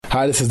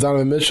Hi, this is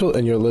Donovan Mitchell,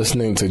 and you're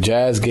listening to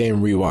Jazz Game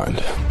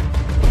Rewind.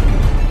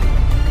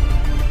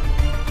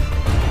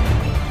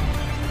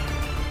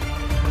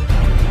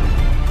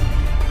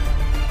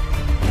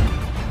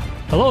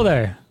 Hello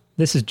there.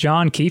 This is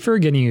John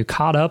Kiefer getting you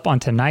caught up on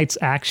tonight's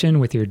action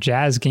with your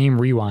Jazz Game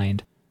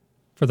Rewind.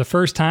 For the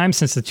first time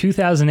since the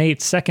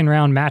 2008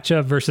 second-round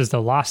matchup versus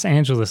the Los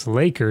Angeles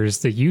Lakers,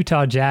 the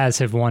Utah Jazz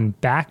have won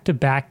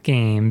back-to-back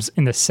games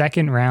in the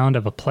second round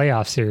of a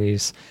playoff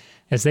series,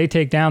 as they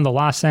take down the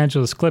Los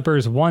Angeles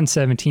Clippers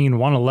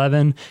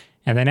 117-111,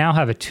 and they now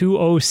have a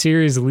 2-0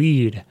 series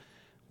lead.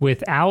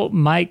 Without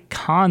Mike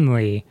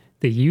Conley,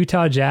 the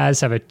Utah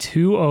Jazz have a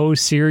 2-0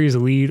 series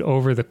lead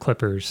over the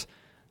Clippers.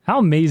 How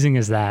amazing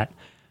is that?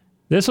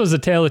 This was a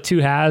tale of two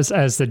halves,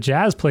 as the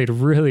Jazz played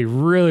really,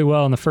 really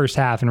well in the first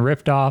half and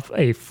ripped off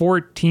a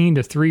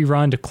 14-3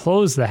 run to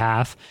close the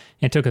half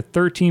and took a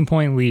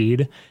 13-point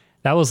lead.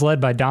 That was led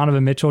by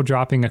Donovan Mitchell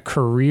dropping a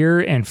career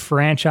and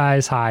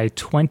franchise-high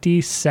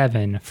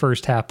 27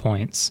 first-half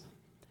points.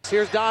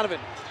 Here's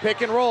Donovan,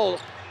 pick and roll.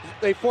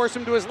 They force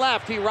him to his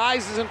left. He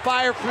rises and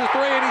fires for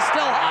three, and he's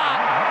still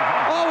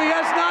hot. Oh, he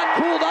has not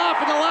cooled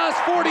off in the last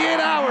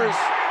 48 hours.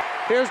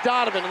 Here's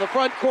Donovan in the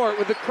front court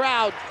with the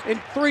crowd in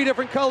three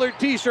different colored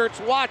t-shirts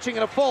watching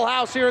in a full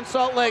house here in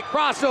Salt Lake.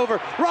 Crossover,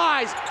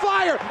 rise,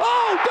 fire.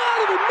 Oh,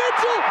 Donovan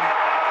Mitchell!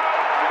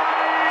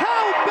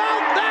 How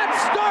about that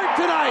start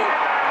tonight?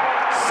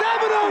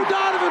 7-0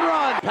 Donovan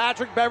run.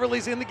 Patrick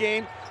Beverley's in the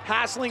game,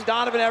 hassling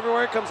Donovan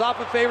everywhere. Comes off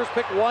a favors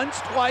pick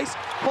once, twice,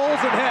 pulls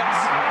and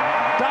hits.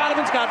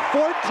 Donovan's got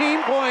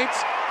 14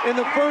 points in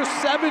the first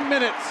 7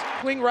 minutes.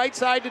 Swing right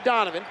side to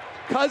Donovan.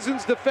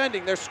 Cousins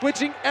defending. They're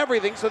switching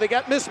everything, so they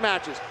got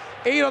mismatches.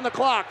 8 on the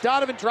clock.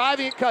 Donovan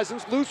driving at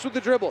Cousins, loose with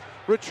the dribble.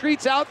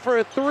 Retreats out for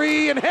a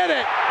three and hit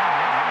it.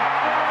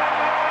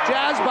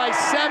 Jazz by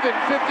 7,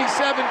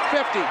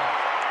 57-50.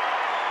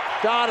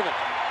 Donovan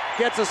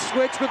gets a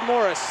switch with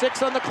Morris.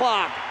 6 on the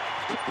clock.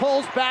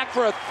 Pulls back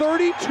for a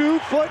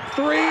 32-foot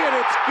three, and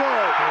it's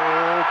good.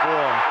 Oh,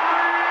 boy.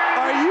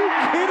 Are you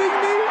kidding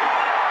me?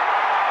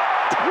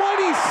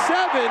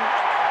 27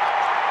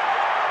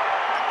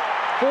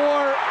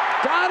 for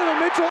Donovan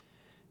Mitchell.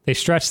 They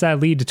stretched that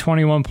lead to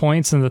 21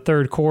 points in the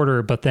third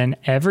quarter, but then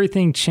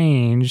everything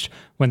changed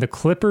when the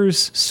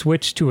Clippers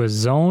switched to a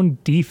zone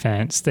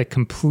defense that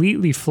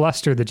completely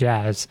flustered the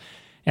Jazz.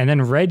 And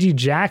then Reggie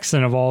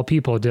Jackson, of all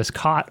people, just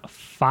caught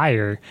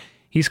fire.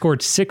 He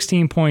scored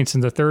 16 points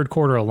in the third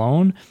quarter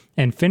alone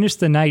and finished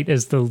the night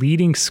as the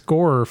leading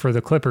scorer for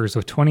the Clippers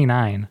with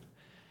 29.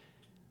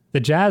 The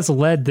Jazz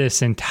led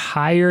this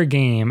entire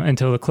game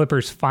until the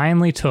Clippers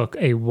finally took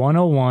a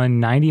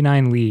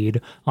 101-99 lead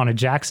on a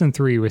Jackson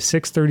 3 with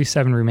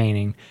 6:37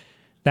 remaining.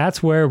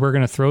 That's where we're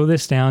going to throw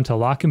this down to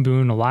Locke and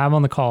Boone live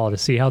on the call to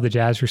see how the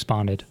Jazz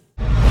responded.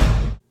 101-99,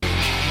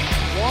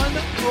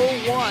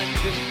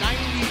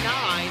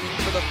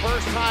 and for the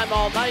first time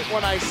all night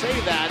when I say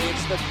that,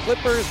 it's the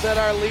Clippers that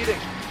are leading.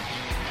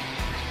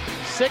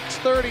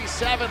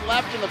 6:37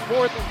 left in the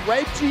fourth.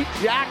 Reggie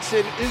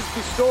Jackson is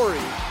the story.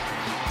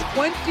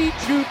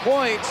 22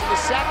 points in the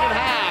second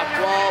half,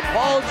 while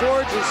Paul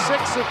George is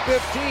 6 of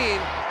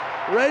 15.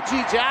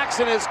 Reggie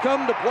Jackson has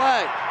come to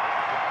play.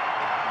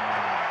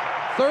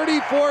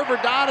 34 for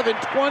Donovan,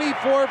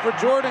 24 for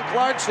Jordan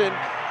Clarkson.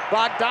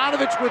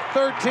 Bogdanovich with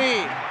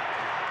 13.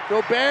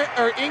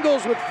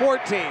 Ingles with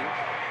 14.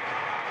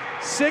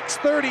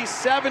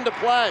 6:37 to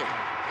play.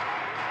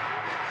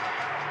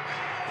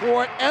 For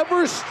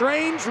whatever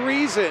strange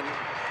reason,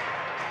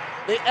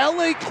 the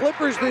LA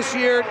Clippers this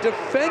year,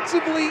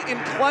 defensively in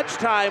clutch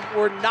time,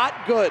 were not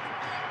good.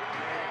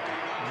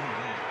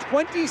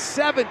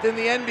 27th in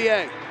the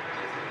NBA.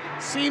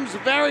 Seems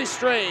very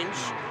strange.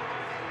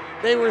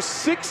 They were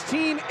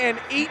 16 and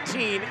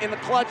 18 in the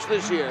clutch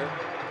this year,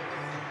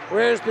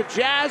 whereas the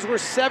Jazz were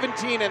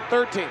 17 and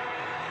 13.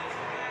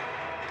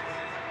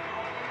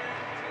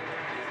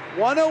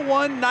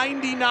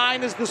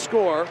 101-99 is the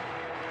score.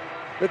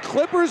 The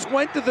Clippers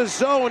went to the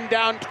zone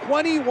down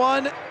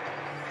 21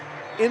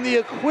 in the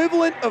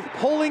equivalent of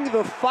pulling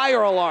the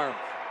fire alarm.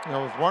 I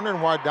was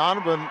wondering why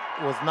Donovan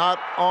was not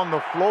on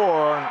the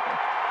floor.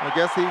 I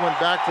guess he went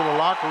back to the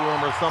locker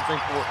room or something.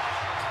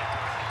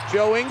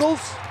 Joe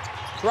Ingles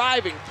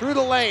driving through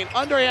the lane,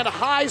 underhand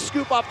high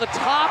scoop off the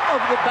top of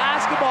the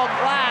basketball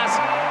glass,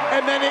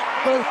 and then it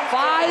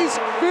defies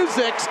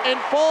physics and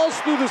falls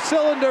through the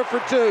cylinder for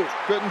two.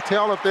 Couldn't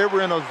tell if they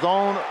were in a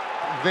zone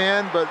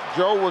then, but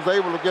Joe was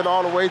able to get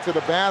all the way to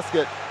the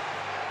basket,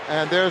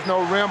 and there's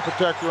no rim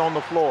protector on the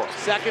floor.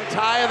 Second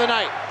tie of the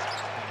night.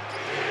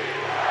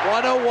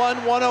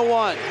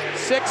 101-101.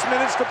 6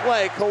 minutes to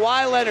play.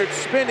 Kawhi Leonard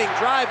spinning,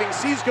 driving,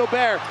 sees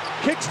Gobert,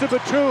 kicks to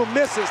Batum,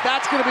 misses.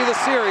 That's going to be the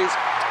series,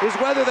 is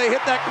whether they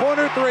hit that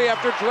corner three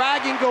after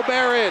dragging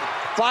Gobert in.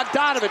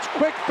 Bogdanovich,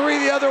 quick three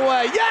the other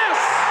way. Yes!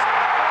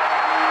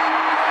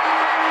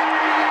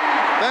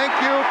 Thank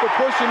you for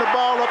pushing the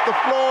ball up the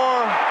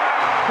floor,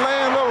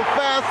 playing a little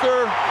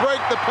faster,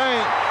 break the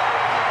paint.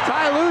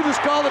 Ty Lue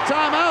just called a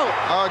timeout.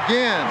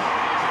 Again.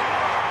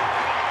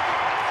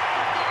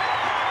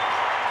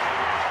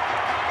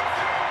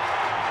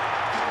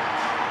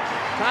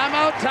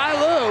 Timeout, Ty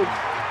Lue.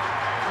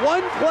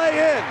 One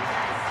play in.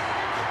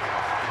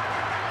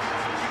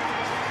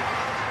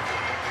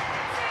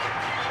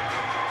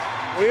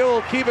 We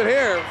will keep it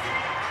here.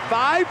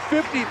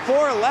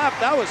 5:54 left.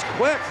 That was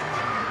quick.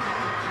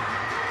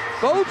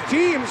 Both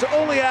teams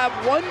only have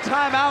one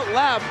timeout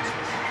left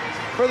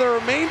for the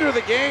remainder of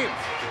the game.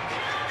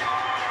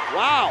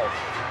 Wow.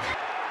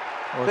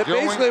 Well, That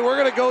basically we're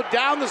going to go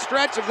down the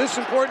stretch of this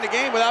important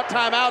game without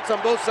timeouts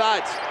on both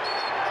sides.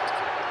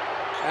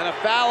 And a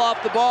foul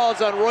off the ball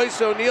is on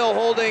Royce O'Neal,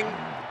 holding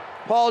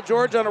Paul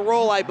George on a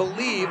roll, I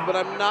believe, but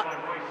I'm not.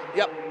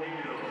 Yep.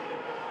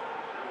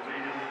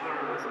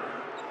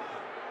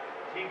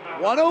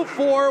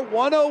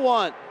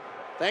 104-101.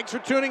 Thanks for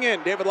tuning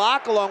in. David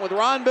Locke along with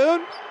Ron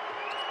Boone.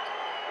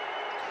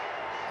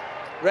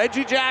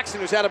 Reggie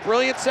Jackson, who's had a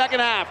brilliant second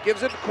half,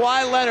 gives it to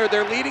Kawhi Leonard,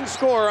 their leading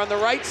scorer on the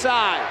right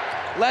side.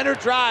 Leonard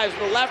drives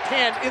with the left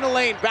hand in the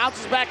lane,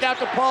 bounces back out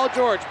to Paul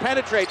George,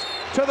 penetrates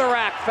to the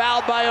rack,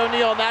 fouled by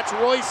O'Neal, and that's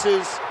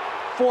Royce's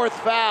fourth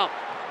foul.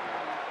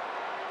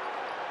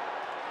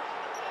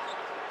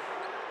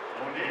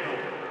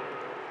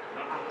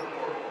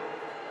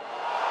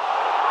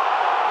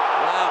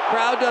 Wow,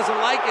 crowd doesn't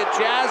like it.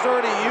 Jazz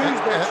already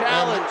used their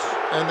challenge.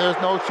 And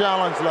there's no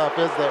challenge left,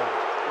 is there?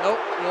 Nope,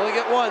 you only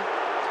get one.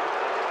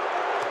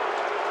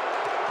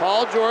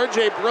 Paul George,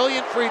 a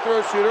brilliant free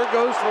throw shooter,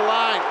 goes to the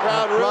line.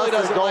 Crowd really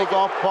doesn't like it.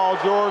 Goes off Paul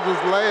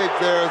George's legs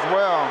there as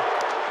well.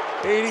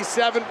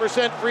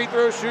 87% free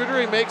throw shooter,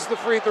 he makes the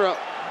free throw.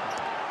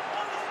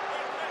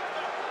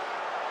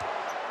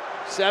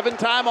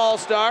 7-time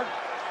All-Star.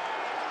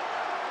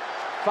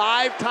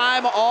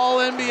 5-time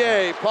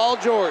All-NBA, Paul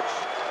George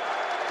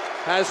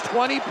has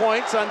 20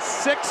 points on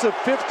 6 of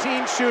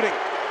 15 shooting.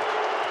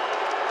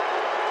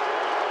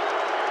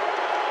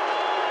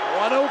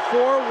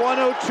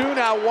 104-102,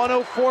 now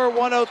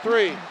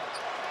 104-103.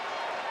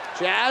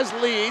 Jazz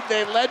lead.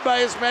 They led by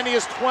as many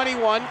as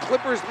 21.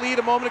 Clippers lead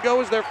a moment ago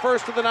was their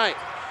first of the night.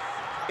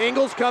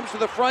 Ingles comes to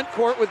the front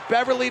court with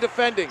Beverly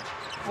defending.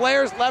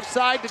 Flares left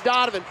side to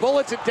Donovan.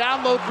 Bullets it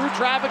down low through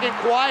traffic, and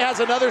Kawhi has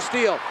another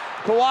steal.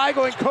 Kawhi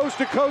going coast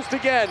to coast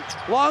again.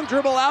 Long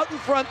dribble out in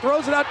front,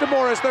 throws it out to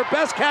Morris. Their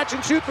best catch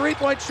and shoot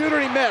three-point shooter,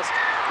 and he missed.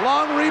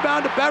 Long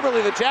rebound to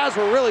Beverly. The Jazz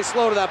were really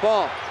slow to that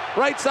ball.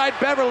 Right side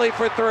Beverly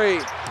for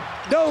three.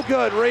 No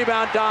good.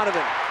 Rebound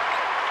Donovan.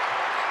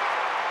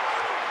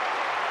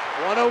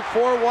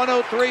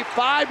 104-103,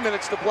 5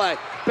 minutes to play.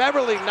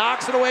 Beverly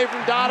knocks it away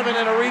from Donovan,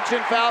 and a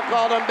reach-in foul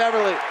called on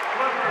Beverly.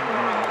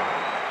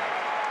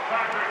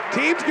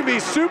 Teams can be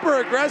super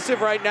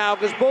aggressive right now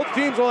because both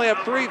teams only have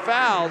 3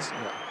 fouls.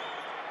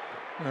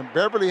 And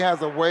Beverly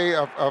has a way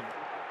of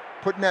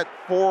putting that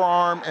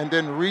forearm and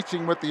then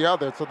reaching with the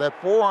other. So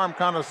that forearm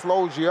kind of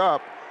slows you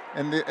up,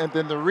 and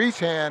then the reach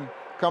hand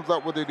comes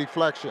up with a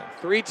deflection.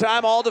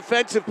 3-time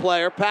all-defensive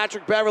player,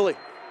 Patrick Beverly.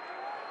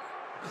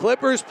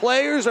 Clippers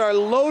players are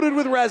loaded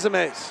with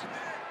resumes.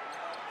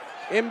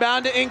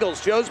 Inbound to Ingles.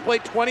 Joe's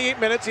played 28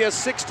 minutes. He has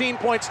 16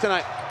 points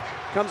tonight.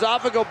 Comes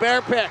off a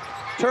Gobert pick.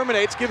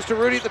 Terminates, gives to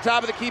Rudy at the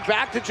top of the key.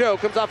 Back to Joe.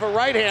 Comes off a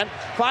right hand.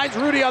 Finds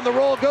Rudy on the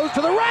roll. Goes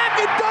to the rack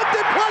and dunked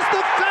it, plus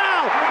the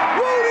foul.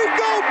 Rudy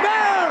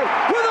Gobert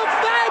with a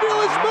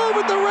fabulous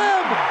move at the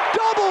rim.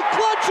 Double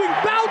clutching,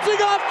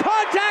 bouncing off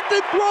contact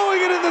and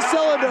throwing it in the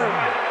cylinder.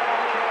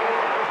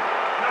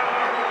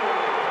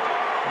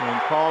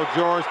 And Paul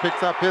George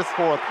picks up his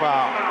 4th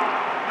foul.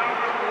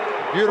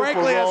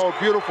 Beautiful roll,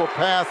 beautiful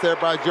pass there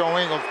by Joe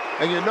Ingles.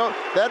 And you know,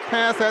 that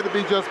pass had to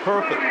be just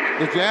perfect.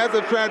 The Jazz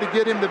have tried to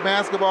get him the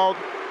basketball,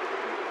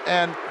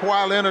 and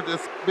Kawhi Leonard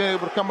has been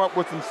able to come up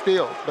with some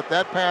steals. But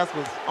that pass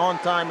was on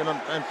time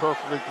and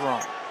perfectly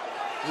thrown.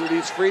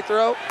 Rudy's free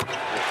throw.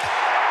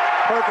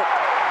 Perfect.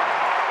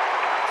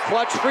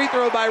 Clutch free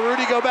throw by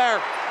Rudy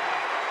Gobert.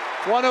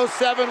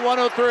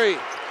 107-103.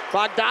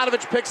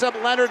 Bogdanovich picks up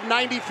Leonard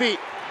 90 feet.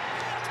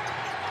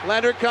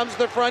 Leonard comes to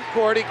the front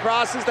court. He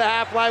crosses the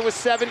half line with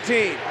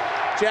 17.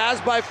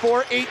 Jazz by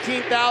 4,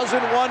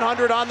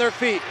 18,100 on their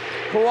feet.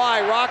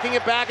 Kawhi rocking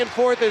it back and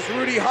forth as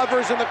Rudy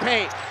hovers in the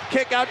paint.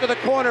 Kick out to the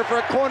corner for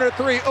a corner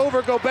 3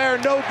 over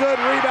Gobert. No good.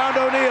 Rebound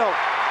O'Neal.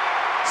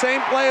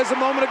 Same play as a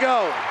moment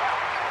ago.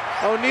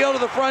 O'Neal to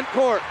the front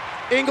court.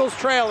 Ingles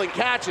trailing.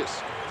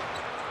 Catches.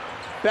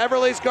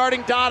 Beverly's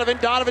guarding Donovan.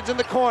 Donovan's in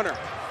the corner.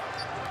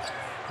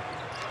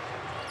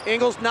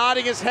 Ingles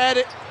nodding his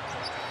head.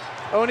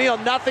 O'Neal,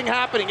 nothing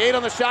happening. 8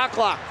 on the shot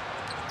clock.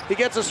 He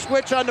gets a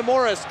switch onto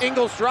Morris.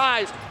 Ingles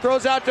drives,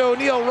 throws out to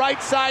O'Neal,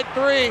 right side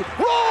 3.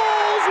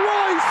 Rolls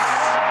Royce!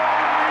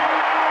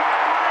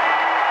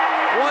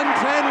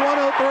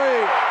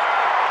 110-103.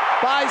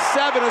 By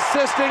 7,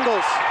 assist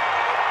Ingles.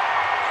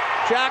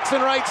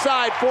 Jackson right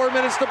side, 4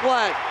 minutes to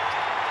play.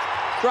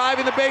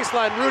 Driving the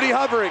baseline, Rudy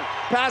hovering.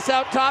 Pass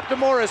out top to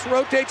Morris,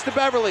 rotates to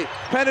Beverly.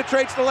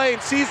 Penetrates the lane,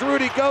 sees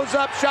Rudy, goes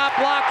up, shot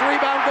blocked,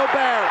 rebound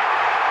Gobert.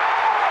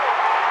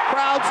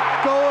 Crowd's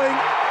going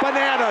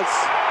bananas.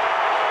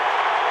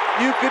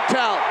 You could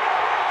tell.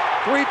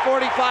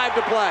 3:45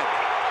 to play.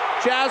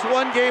 Jazz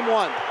won game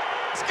 1.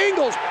 It's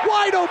Ingles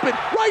wide open,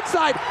 right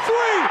side,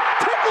 3,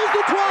 tickles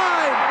the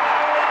twine.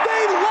 They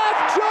They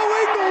left Joe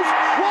Ingles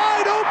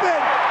wide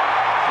open.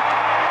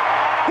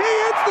 He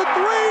hits the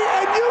three,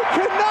 and you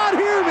cannot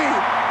hear me.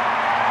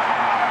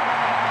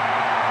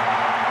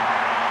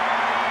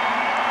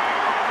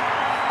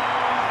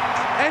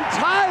 And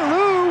Ty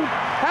Lue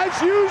has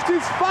used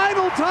his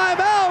final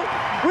timeout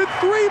with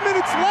 3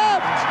 minutes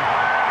left.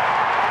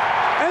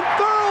 And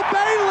Thurl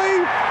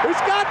Bailey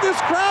has got this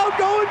crowd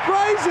going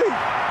crazy.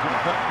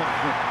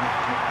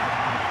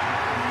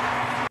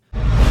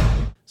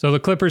 So the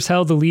Clippers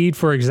held the lead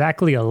for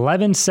exactly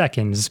 11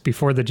 seconds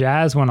before the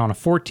Jazz went on a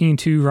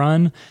 14-2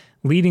 run,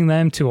 leading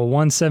them to a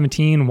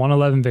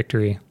 117-111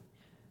 victory.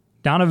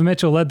 Donovan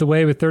Mitchell led the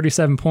way with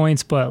 37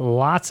 points, but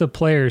lots of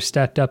players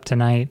stepped up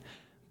tonight.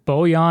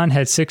 Bojan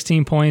had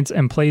 16 points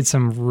and played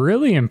some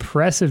really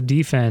impressive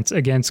defense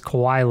against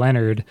Kawhi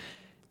Leonard.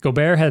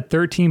 Gobert had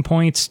 13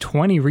 points,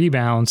 20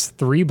 rebounds,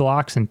 3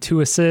 blocks, and 2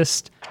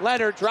 assists.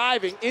 Leonard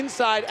driving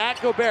inside at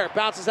Gobert,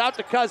 bounces out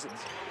to Cousins.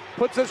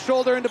 Puts his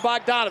shoulder into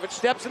Bogdanovich,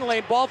 steps in the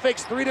lane, ball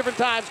fakes 3 different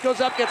times,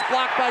 goes up, gets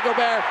blocked by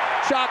Gobert,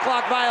 shot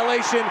clock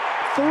violation,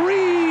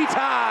 3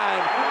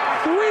 time.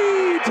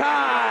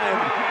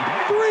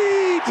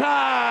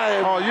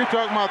 Oh, you're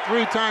talking about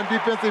 3-time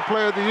defensive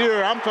player of the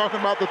year. I'm talking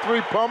about the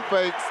 3 pump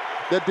fakes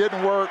that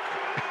didn't work,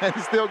 and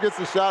he still gets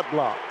the shot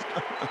blocked.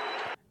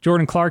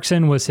 Jordan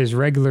Clarkson was his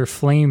regular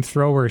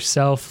flamethrower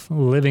self,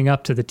 living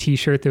up to the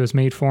t-shirt that was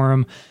made for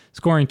him,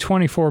 scoring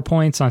 24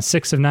 points on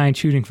 6 of 9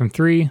 shooting from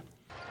 3.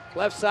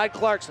 Left side,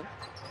 Clarkson.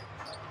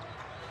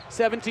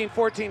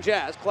 17-14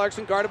 Jazz.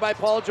 Clarkson guarded by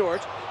Paul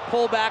George.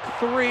 Pull back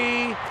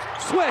 3.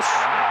 Swish.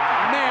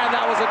 Man,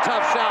 that was a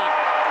tough shot.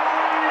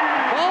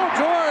 Paul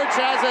George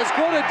has as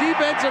good a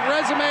defensive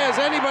resume as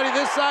anybody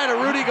this side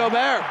of Rudy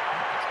Gobert.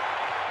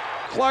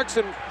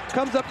 Clarkson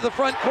comes up to the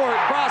front court,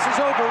 crosses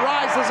over,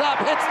 rises up,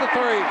 hits the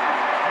 3.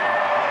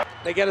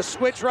 They get a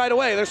switch right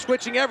away. They're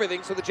switching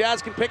everything so the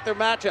Jazz can pick their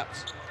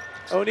matchups.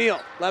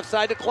 O'Neal, left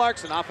side to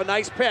Clarkson, off a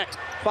nice pick.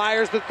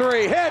 Fires the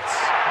 3, hits!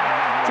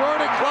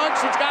 Jordan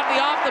Clarkson's got the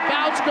off the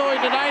bounce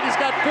going tonight. He's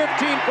got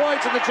 15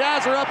 points and the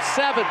Jazz are up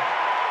 7.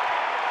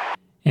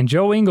 And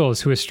Joe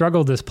Ingles, who has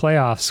struggled this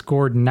playoff,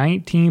 scored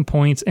 19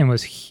 points and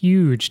was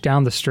huge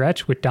down the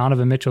stretch with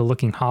Donovan Mitchell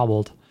looking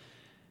hobbled.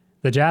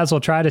 The Jazz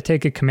will try to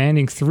take a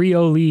commanding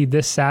 3-0 lead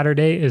this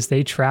Saturday as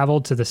they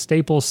travel to the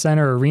Staples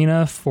Center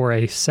Arena for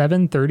a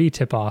 7:30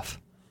 tip-off.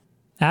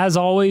 As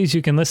always,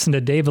 you can listen to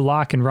David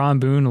Locke and Ron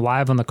Boone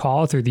live on the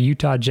call through the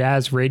Utah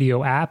Jazz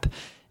radio app.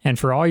 And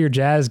for all your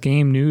Jazz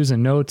game news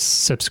and notes,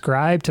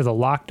 subscribe to the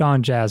Locked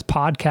On Jazz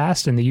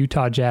podcast and the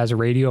Utah Jazz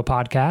radio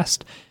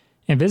podcast,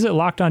 and visit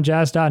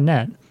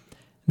LockedOnJazz.net.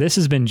 This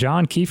has been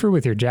John Kiefer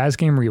with your Jazz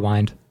Game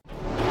Rewind.